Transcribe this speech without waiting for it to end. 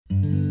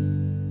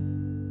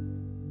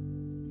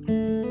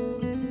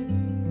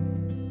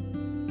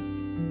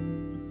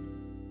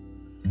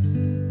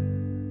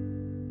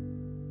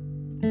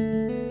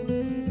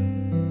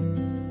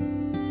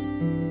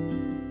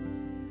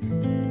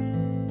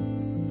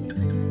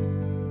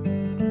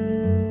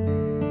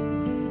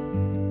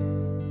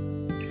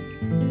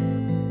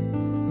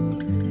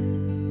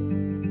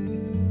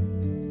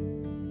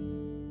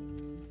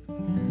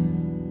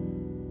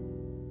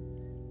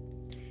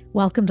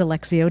Welcome to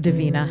Lectio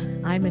Divina.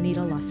 I'm Anita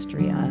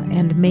Lustria,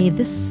 and may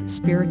this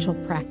spiritual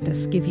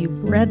practice give you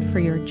bread for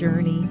your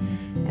journey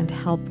and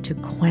help to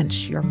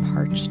quench your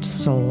parched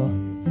soul.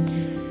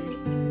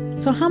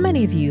 So how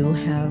many of you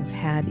have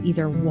had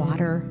either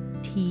water,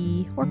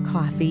 tea, or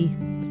coffee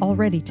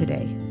already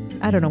today?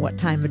 I don't know what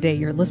time of day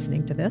you're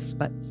listening to this,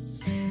 but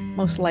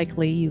most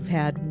likely you've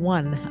had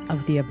one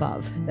of the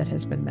above that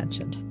has been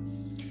mentioned.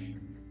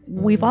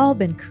 We've all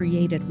been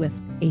created with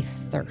a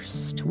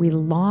thirst. We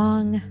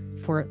long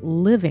for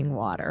living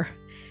water.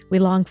 We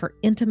long for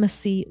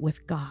intimacy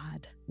with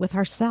God, with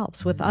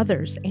ourselves, with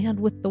others, and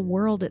with the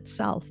world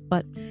itself.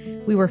 But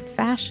we were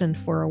fashioned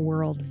for a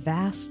world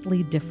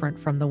vastly different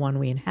from the one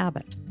we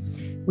inhabit.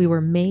 We were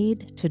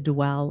made to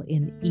dwell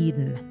in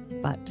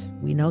Eden, but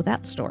we know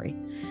that story.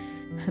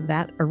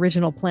 That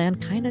original plan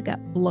kind of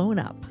got blown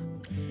up.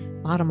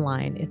 Bottom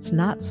line, it's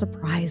not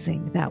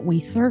surprising that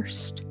we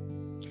thirst.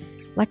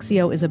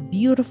 Lectio is a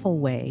beautiful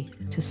way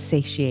to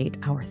satiate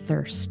our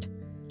thirst.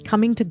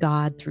 Coming to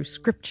God through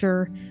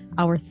Scripture,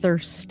 our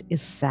thirst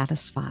is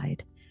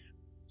satisfied.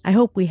 I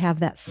hope we have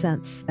that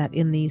sense that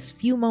in these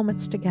few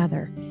moments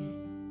together,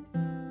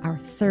 our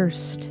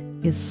thirst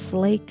is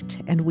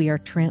slaked and we are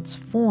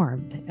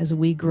transformed as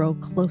we grow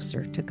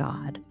closer to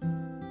God.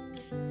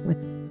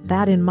 With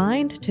that in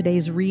mind,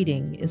 today's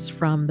reading is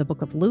from the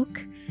book of Luke,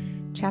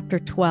 chapter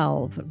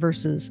 12,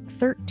 verses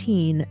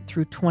 13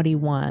 through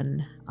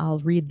 21. I'll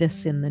read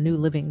this in the New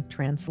Living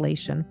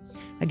Translation.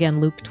 Again,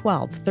 Luke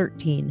 12,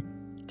 13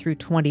 through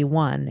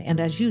 21. And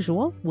as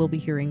usual, we'll be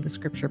hearing the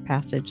scripture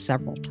passage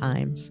several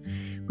times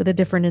with a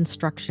different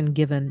instruction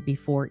given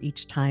before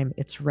each time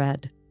it's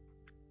read.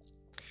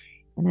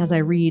 And as I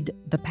read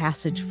the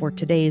passage for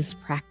today's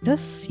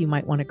practice, you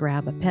might want to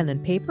grab a pen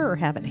and paper or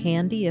have it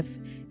handy if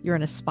you're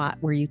in a spot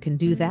where you can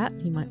do that.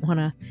 You might want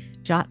to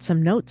jot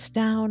some notes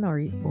down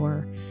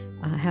or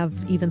have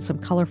even some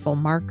colorful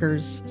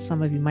markers.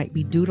 Some of you might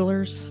be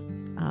doodlers.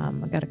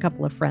 I've got a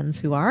couple of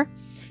friends who are.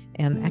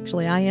 And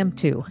actually, I am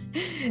too.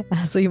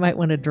 So you might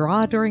want to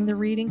draw during the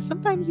reading.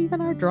 Sometimes even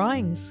our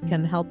drawings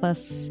can help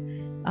us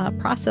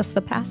process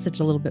the passage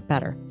a little bit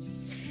better.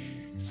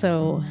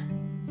 So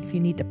if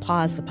you need to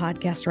pause the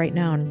podcast right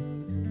now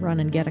and run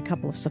and get a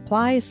couple of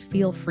supplies,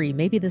 feel free.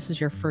 Maybe this is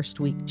your first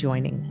week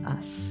joining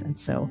us. And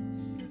so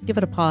give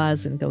it a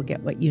pause and go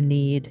get what you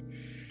need.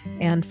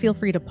 And feel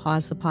free to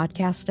pause the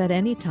podcast at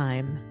any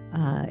time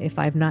if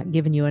I've not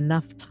given you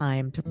enough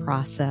time to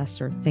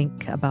process or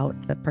think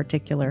about the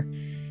particular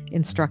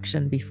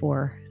instruction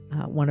before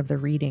one of the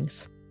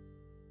readings.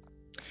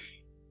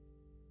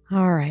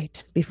 All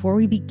right, before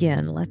we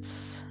begin,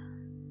 let's,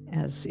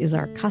 as is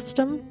our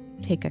custom,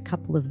 take a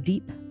couple of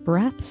deep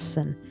breaths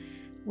and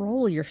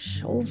roll your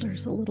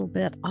shoulders a little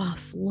bit,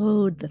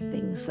 offload the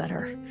things that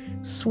are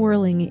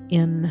swirling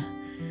in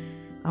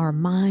our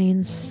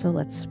minds. So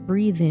let's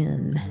breathe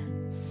in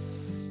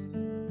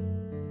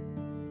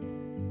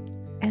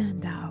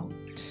and out.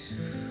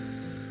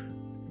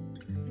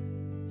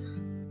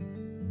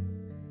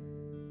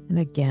 And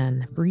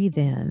again, breathe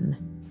in.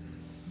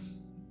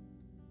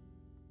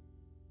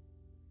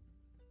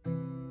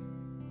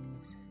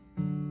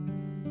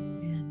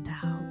 And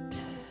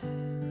out.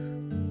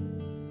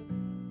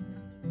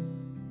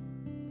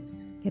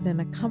 Get in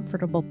a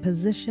comfortable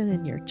position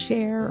in your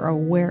chair or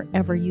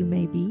wherever you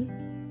may be.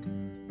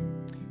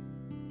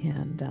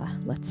 And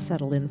let's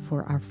settle in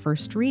for our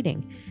first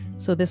reading.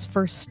 So this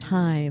first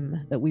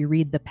time that we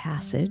read the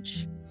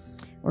passage,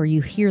 or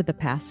you hear the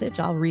passage,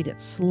 I'll read it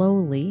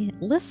slowly.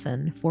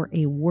 Listen for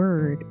a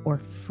word or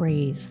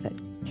phrase that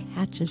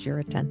catches your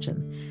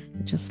attention.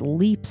 It just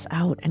leaps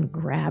out and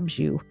grabs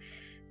you.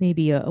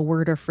 Maybe a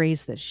word or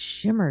phrase that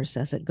shimmers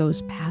as it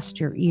goes past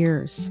your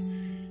ears.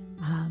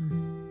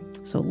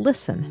 So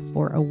listen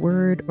for a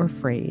word or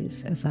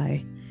phrase as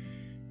I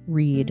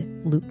read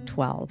Luke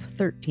 12,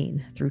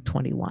 13 through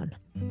 21.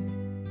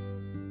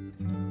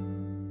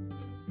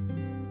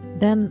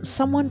 Then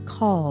someone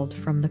called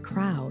from the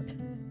crowd,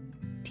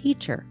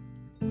 "Teacher,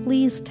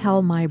 please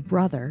tell my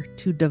brother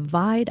to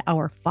divide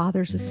our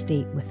father's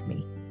estate with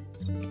me."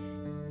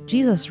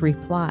 Jesus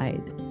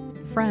replied,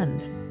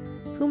 "Friend,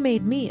 who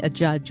made me a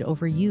judge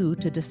over you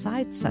to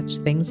decide such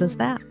things as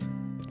that?"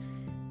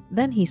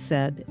 Then he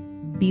said,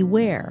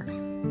 "Beware,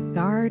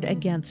 guard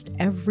against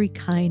every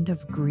kind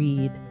of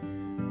greed.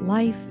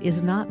 Life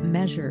is not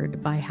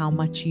measured by how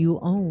much you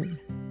own."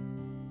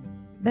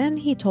 Then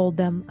he told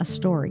them a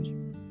story.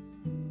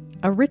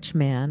 A rich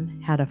man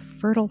had a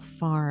fertile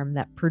farm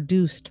that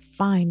produced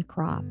fine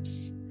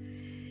crops.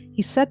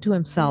 He said to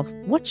himself,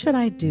 "What should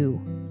I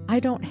do? I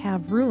don't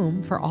have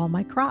room for all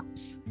my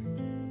crops."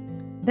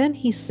 Then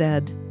he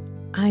said,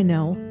 "I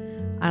know,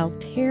 I'll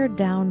tear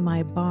down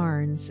my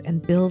barns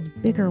and build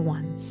bigger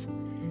ones.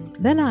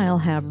 Then I'll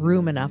have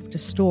room enough to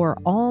store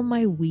all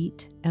my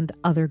wheat and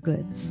other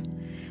goods.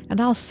 And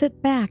I'll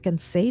sit back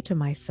and say to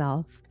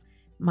myself,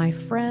 'My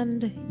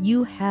friend,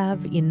 you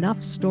have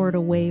enough stored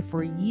away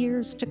for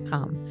years to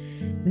come.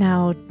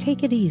 Now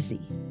take it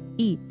easy,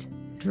 eat,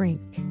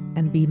 drink,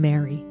 and be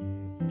merry.'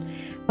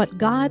 But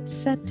God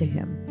said to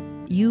him,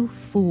 'You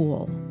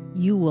fool,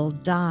 You will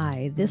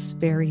die this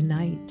very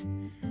night.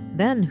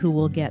 Then who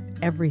will get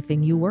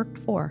everything you worked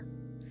for?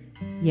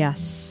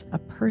 Yes, a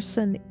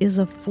person is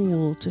a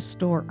fool to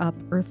store up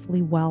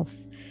earthly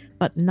wealth,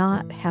 but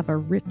not have a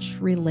rich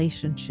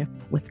relationship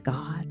with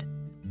God.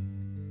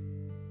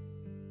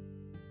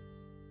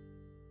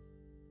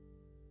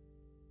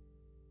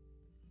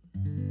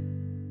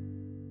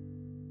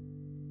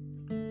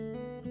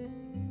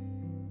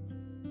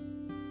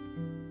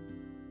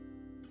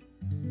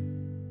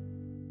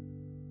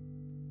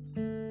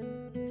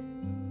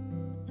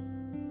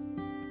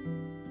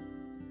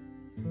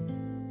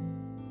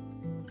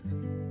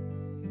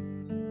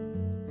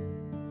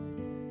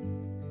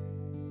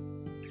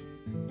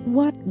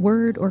 What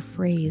word or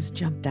phrase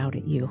jumped out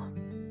at you?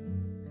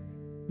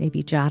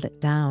 Maybe jot it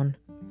down.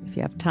 If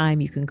you have time,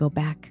 you can go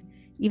back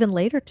even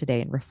later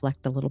today and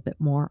reflect a little bit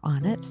more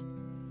on it.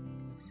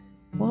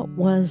 What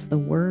was the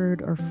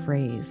word or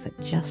phrase that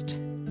just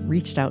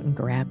reached out and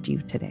grabbed you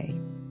today?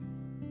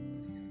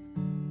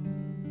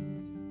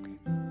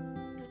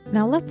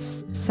 Now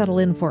let's settle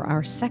in for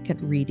our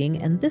second reading,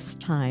 and this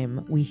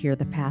time we hear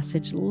the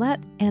passage,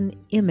 "Let an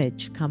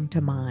image come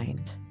to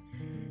mind."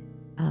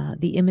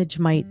 The image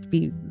might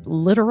be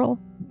literal,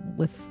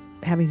 with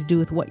having to do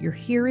with what you're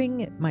hearing.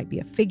 It might be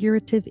a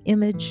figurative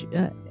image.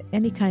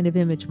 Any kind of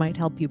image might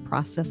help you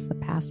process the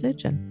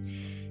passage and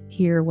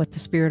hear what the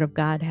Spirit of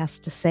God has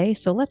to say.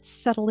 So let's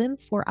settle in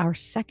for our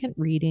second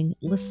reading,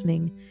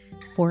 listening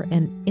for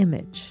an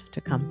image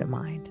to come to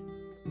mind.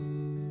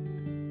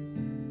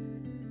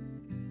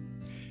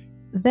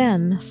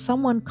 Then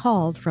someone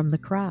called from the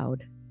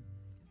crowd,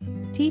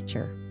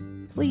 "Teacher,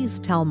 please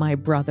tell my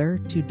brother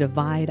to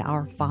divide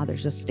our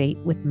father's estate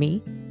with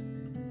me."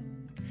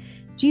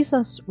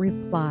 Jesus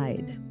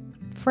replied,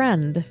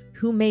 "Friend,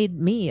 who made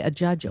me a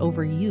judge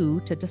over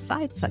you to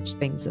decide such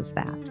things as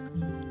that?"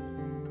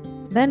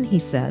 Then he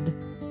said,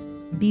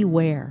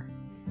 "Beware,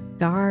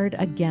 guard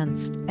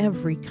against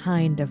every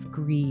kind of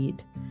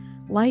greed.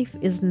 Life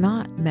is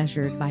not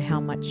measured by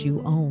how much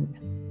you own."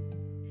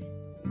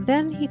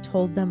 Then he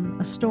told them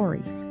a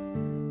story.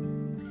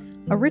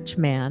 A rich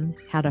man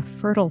had a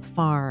fertile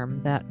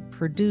farm that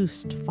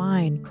produced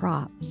fine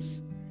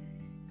crops.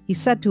 He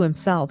said to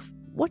himself,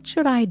 "What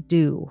should I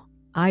do?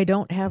 I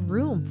don't have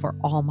room for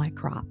all my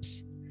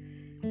crops."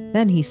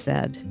 Then he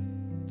said,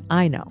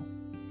 "I know.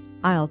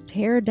 I'll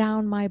tear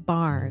down my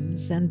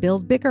barns and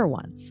build bigger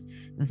ones.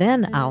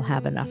 Then I'll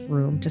have enough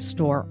room to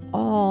store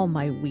all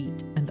my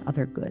wheat and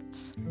other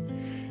goods.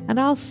 And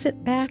I'll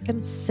sit back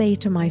and say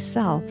to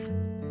myself,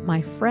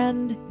 'My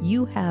friend,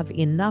 you have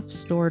enough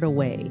stored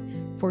away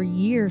for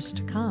years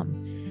to come.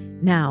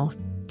 Now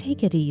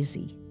take it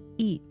easy,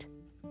 eat,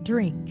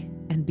 drink,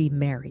 and be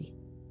merry.'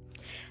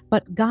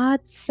 But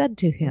God said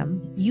to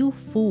him, 'You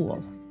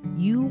fool,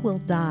 you will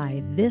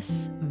die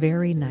this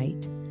very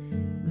night.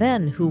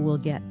 Then who will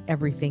get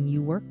everything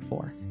you worked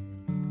for?'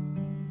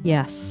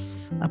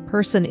 Yes, a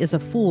person is a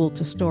fool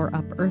to store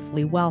up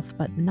earthly wealth,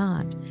 but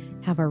not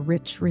have a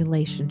rich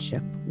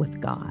relationship with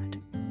God."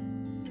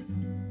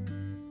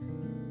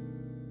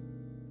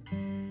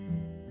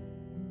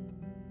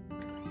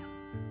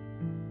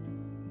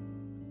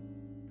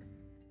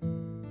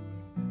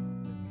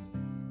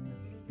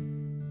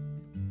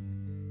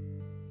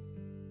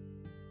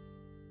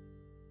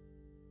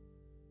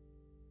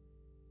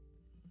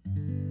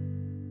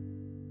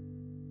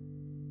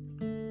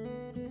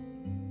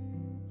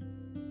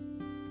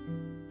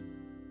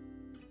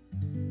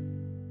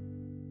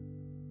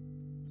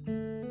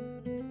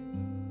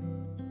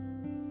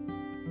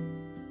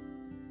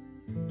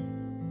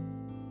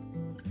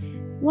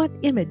 What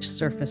image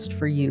surfaced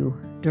for you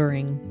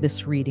during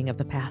this reading of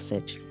the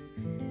passage?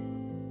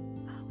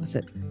 Was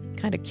it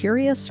kind of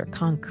curious or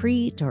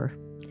concrete, or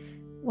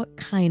what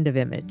kind of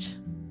image?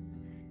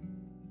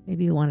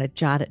 Maybe you want to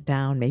jot it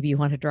down. Maybe you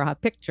want to draw a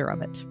picture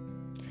of it.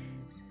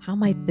 How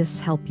might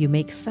this help you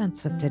make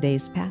sense of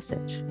today's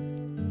passage?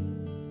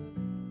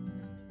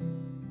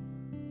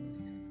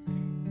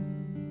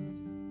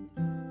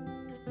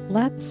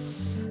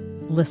 Let's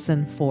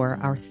listen for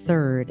our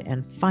third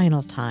and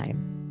final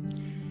time.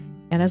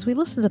 And as we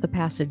listen to the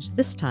passage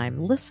this time,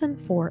 listen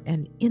for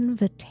an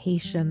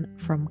invitation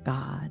from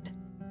God.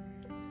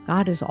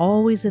 God is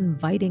always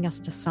inviting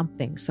us to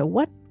something. So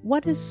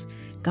what is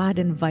God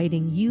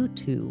inviting you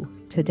to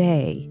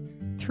today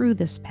through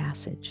this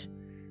passage?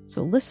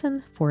 So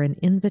listen for an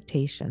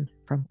invitation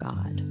from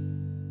God.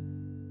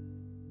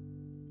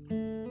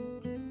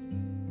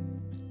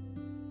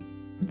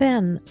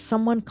 Then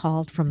someone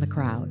called from the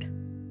crowd,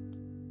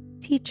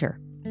 "Teacher,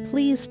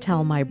 please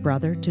tell my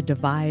brother to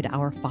divide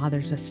our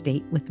father's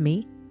estate with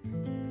me."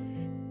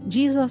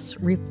 Jesus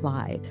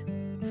replied,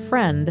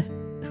 "Friend,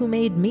 who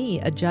made me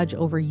a judge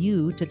over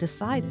you to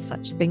decide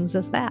such things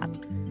as that?"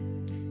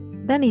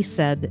 Then he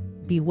said,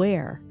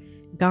 "Beware,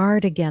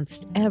 guard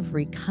against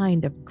every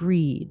kind of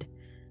greed.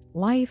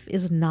 Life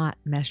is not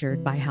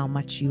measured by how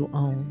much you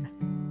own."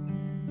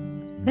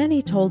 Then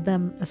he told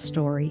them a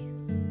story.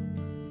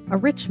 A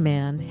rich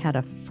man had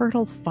a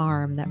fertile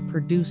farm that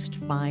produced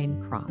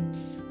fine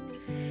crops.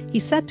 He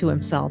said to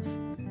himself,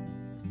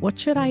 What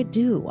should I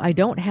do? I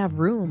don't have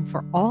room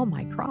for all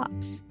my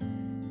crops."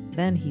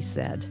 Then he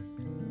said,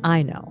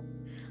 "I know.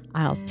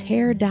 I'll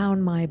tear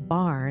down my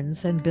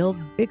barns and build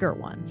bigger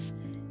ones.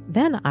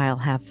 Then I'll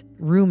have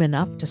room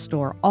enough to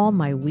store all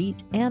my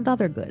wheat and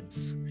other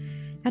goods.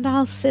 And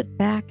I'll sit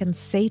back and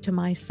say to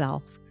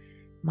myself,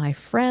 'My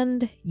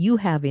friend, you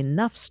have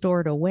enough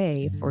stored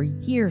away for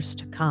years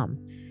to come.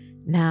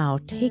 Now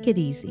take it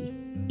easy,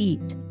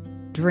 eat,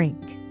 drink,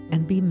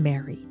 and be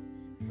merry.'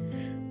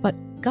 But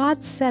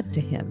God said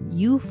to him,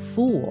 'You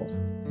fool,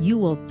 you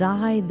will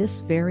die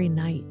this very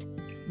night.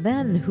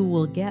 Then who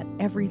will get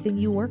everything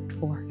you worked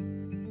for?'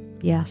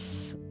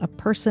 Yes, a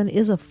person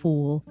is a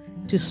fool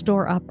to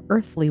store up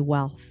earthly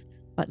wealth,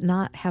 but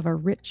not have a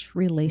rich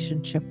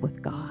relationship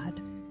with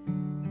God."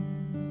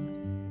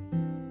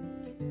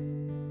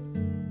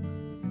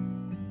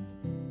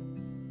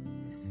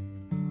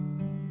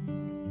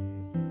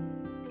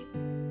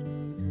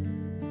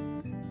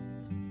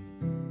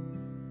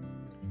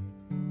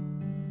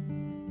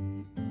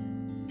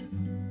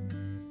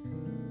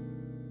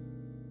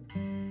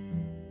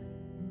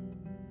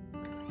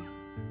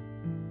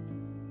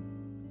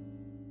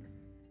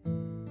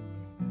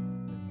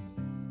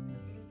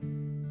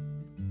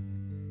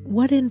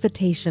 What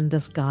invitation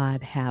does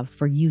God have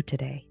for you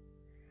today?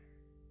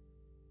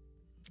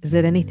 Is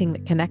it anything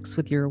that connects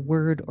with your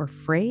word or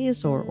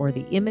phrase or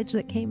the image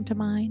that came to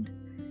mind,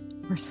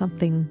 or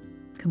something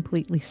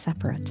completely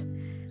separate?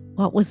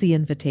 What was the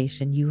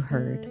invitation you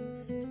heard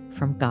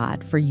from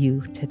God for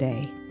you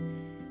today?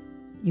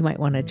 You might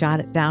want to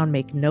jot it down,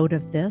 make note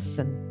of this,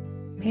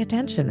 and pay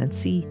attention and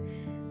see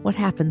what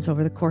happens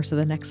over the course of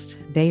the next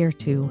day or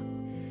two.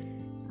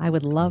 I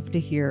would love to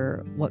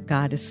hear what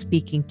God is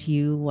speaking to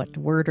you, what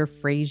word or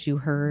phrase you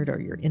heard,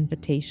 or your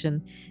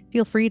invitation.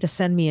 Feel free to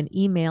send me an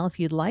email if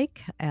you'd like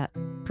at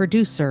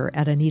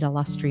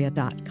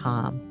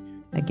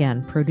producer@anitalustria.com.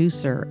 Again,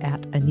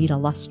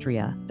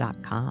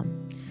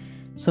 producer@anitalustria.com.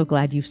 So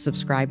glad you've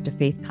subscribed to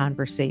Faith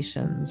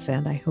Conversations,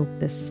 and I hope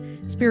this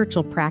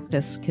spiritual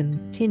practice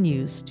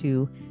continues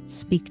to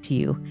speak to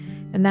you.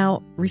 And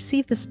now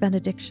receive this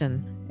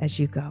benediction as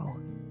you go.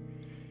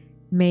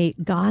 May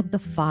God the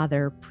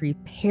Father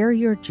prepare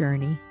your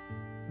journey,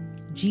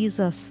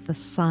 Jesus the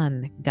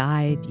Son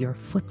guide your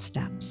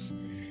footsteps,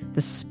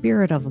 the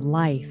Spirit of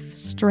life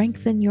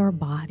strengthen your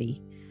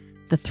body,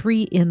 the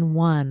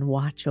Three-in-One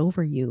watch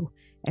over you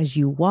as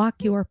you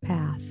walk your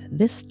path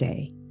this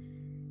day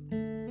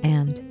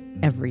and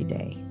every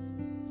day.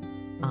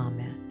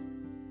 Amen.